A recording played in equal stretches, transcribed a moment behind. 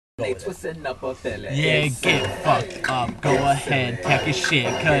twisting up a feeling. Yeah, get fucked up. Go ahead, take a shit,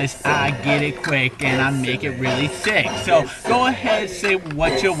 cause I get it quick and I make it really sick. So go ahead, say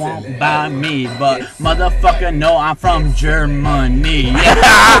what you want by me, but motherfucker, no, I'm from Germany.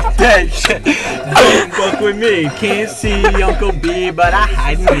 Yeah, that shit. Don't fuck with me. Can't see Uncle B, but I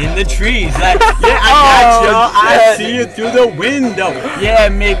hide in the trees. Like, yeah, I got y'all. I see you through the window. Yeah,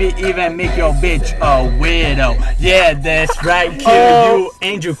 maybe even make your bitch a widow. Yeah, that's right, kill you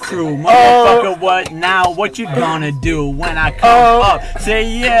and your crew. Motherfucker, what now? What you gonna do when I come up?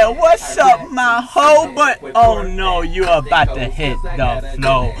 Say, yeah, what's up, my hoe? But oh no, you about to hit the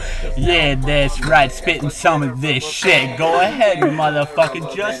flow. Yeah, that's right, spitting some of this shit. Go ahead,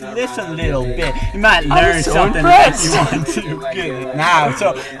 motherfucker, just listen a little bit. You might learn something if you want to get it now.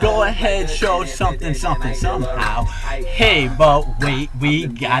 So go ahead, show something somehow. Hey, but wait, we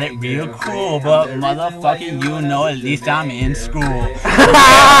got it real cool. But motherfucker, you know at least I'm in school.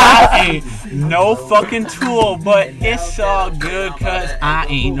 I ain't no fucking tool, but it's all good cause I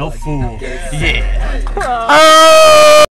ain't no fool. Yeah.